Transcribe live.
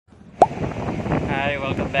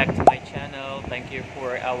welcome back to my channel. Thank you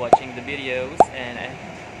for watching the videos, and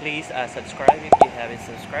please subscribe if you haven't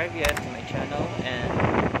subscribed yet to my channel, and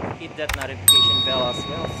hit that notification bell as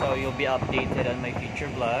well so you'll be updated on my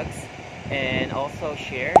future vlogs. And also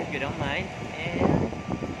share if you don't mind, and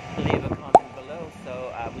leave a comment below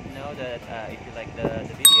so I would know that if you like the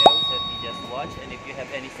videos that you just watched, and if you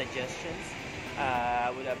have any suggestions,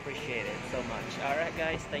 I would appreciate it so much. Alright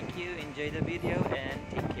guys, thank you, enjoy the video, and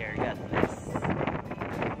take care. God bless.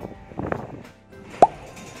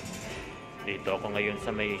 Dito ako ngayon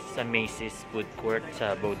sa Macy's food court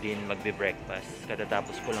sa Boudin magbe-breakfast.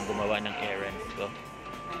 Katatapos ko lang gumawa ng errands ko.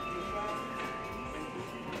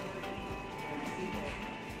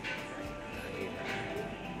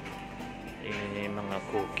 Yung mga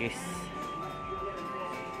cookies,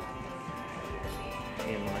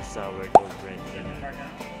 yung mga sourdough bread.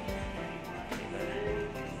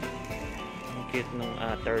 Ang cute nung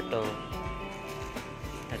turtle.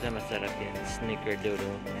 Ito masarap yan,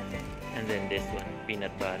 snickerdoodle. And then this one,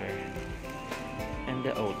 peanut butter, and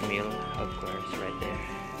the oatmeal, of course, right there.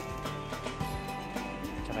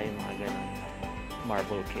 Tsaka yung mga ganun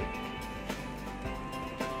marble cake.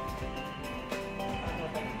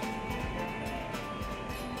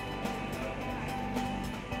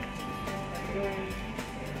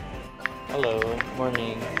 Hello,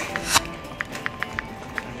 morning.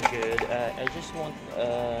 I'm good. I just want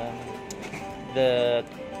the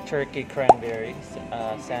turkey cranberry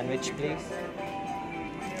sandwich, please.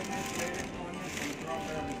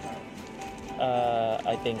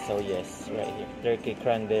 I think so, yes, right here. Turkey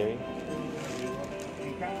cranberry.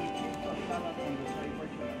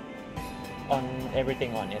 On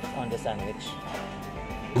everything on it, on the sandwich.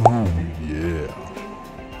 Oh, yeah.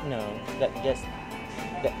 No, that just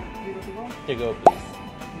that. To go, please.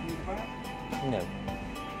 No.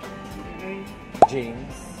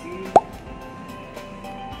 James.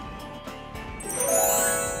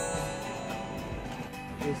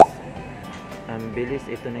 Ang bilis,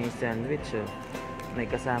 ito na yung sandwich, oh. May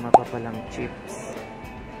kasama pa palang chips.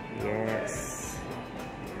 Yes.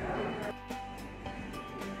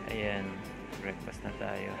 Ayan, breakfast na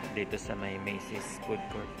tayo dito sa may Macy's food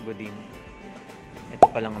court, Boudin. Ito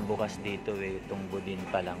pa lang ang bukas dito itong Boudin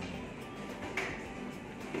pa lang.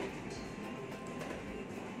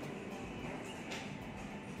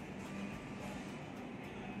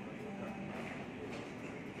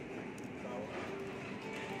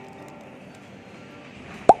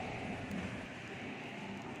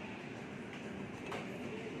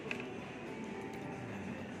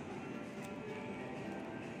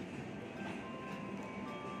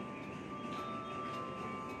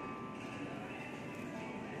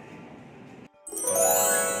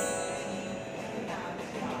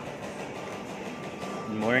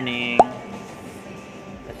 Morning.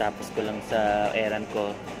 Natapos ko lang sa errand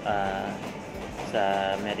ko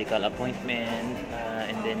sa medical appointment,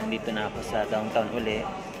 and then nandito na ako sa downtown uli.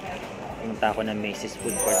 Pumunta ako ng Macy's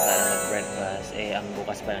food court para mag-breakfast. Ang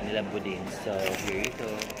bukas pa lang nila Boudin. So here you go.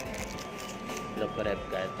 Look what I've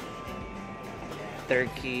got.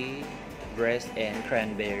 Turkey breast and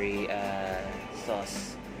cranberry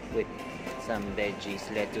sauce with some veggies,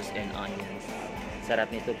 lettuce and onions.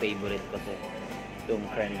 Sarap nito, favorite ko to. Itong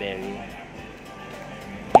cranberry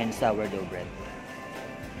and sourdough bread.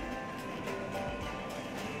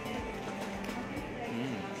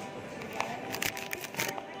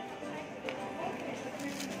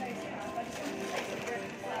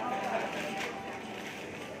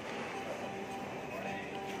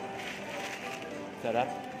 Sarap.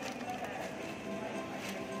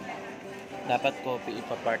 Dapat coffee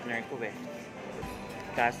ipa-partner ko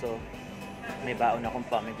kaso may baon akong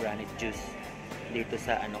pomegranate juice dito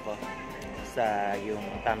sa ko, sa yung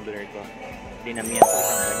tumbler ko. Dinamihan ko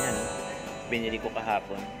isang ganyan, binili ko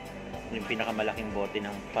kahapon yung pinakamalaking bote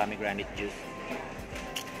ng pomegranate juice.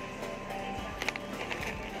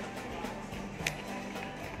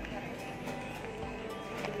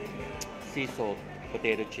 Sea salt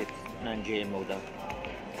potato chips, non-GMO daw.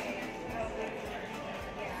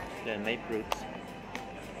 Then may fruits,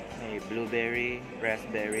 may blueberry,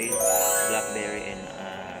 raspberry, blackberry, and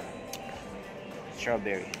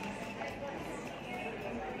strawberry.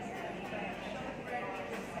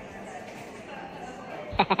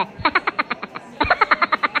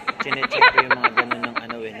 Chine-check ko yung mga ganun ng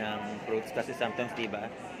ng fruits kasi sometimes diba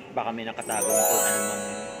baka may nakatagong kung ano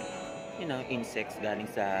mang insects galing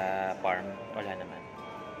sa farm. Wala naman.